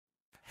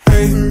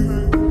Hey,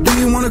 do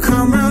you wanna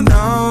come round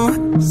now?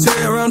 Say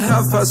around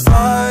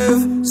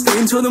 5:30. Stay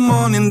until the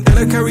morning, then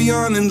I carry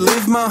on and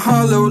live my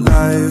hollow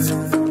life.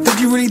 Did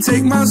you really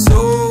take my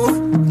soul?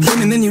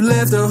 Came and then you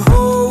left a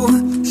hole.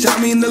 Shot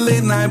me in the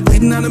late night,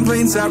 bleeding out in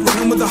plain sight,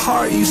 running with the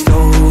heart you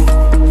stole.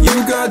 You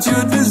got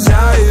your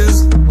desires,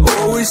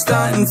 always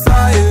starting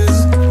fires.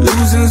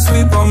 Losing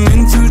sleep, I'm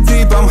in too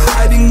deep, I'm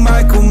hiding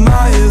Michael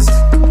Myers.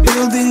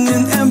 Building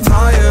an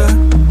empire,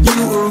 you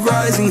were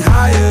rising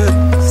higher.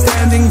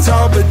 Standing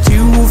tall, but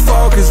you will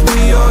fall, cause we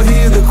all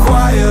hear the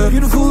choir.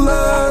 Beautiful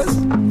lust,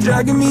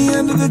 dragging me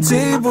under the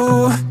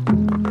table.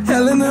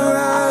 Hell in her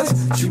eyes,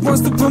 she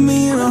wants to put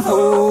me in a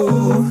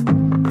hole.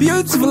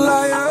 Beautiful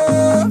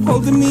liar,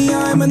 holding me,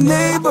 I'm a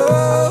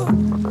neighbor.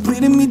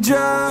 Bleeding me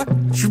dry,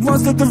 she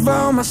wants to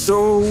devour my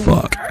soul.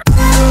 Fuck.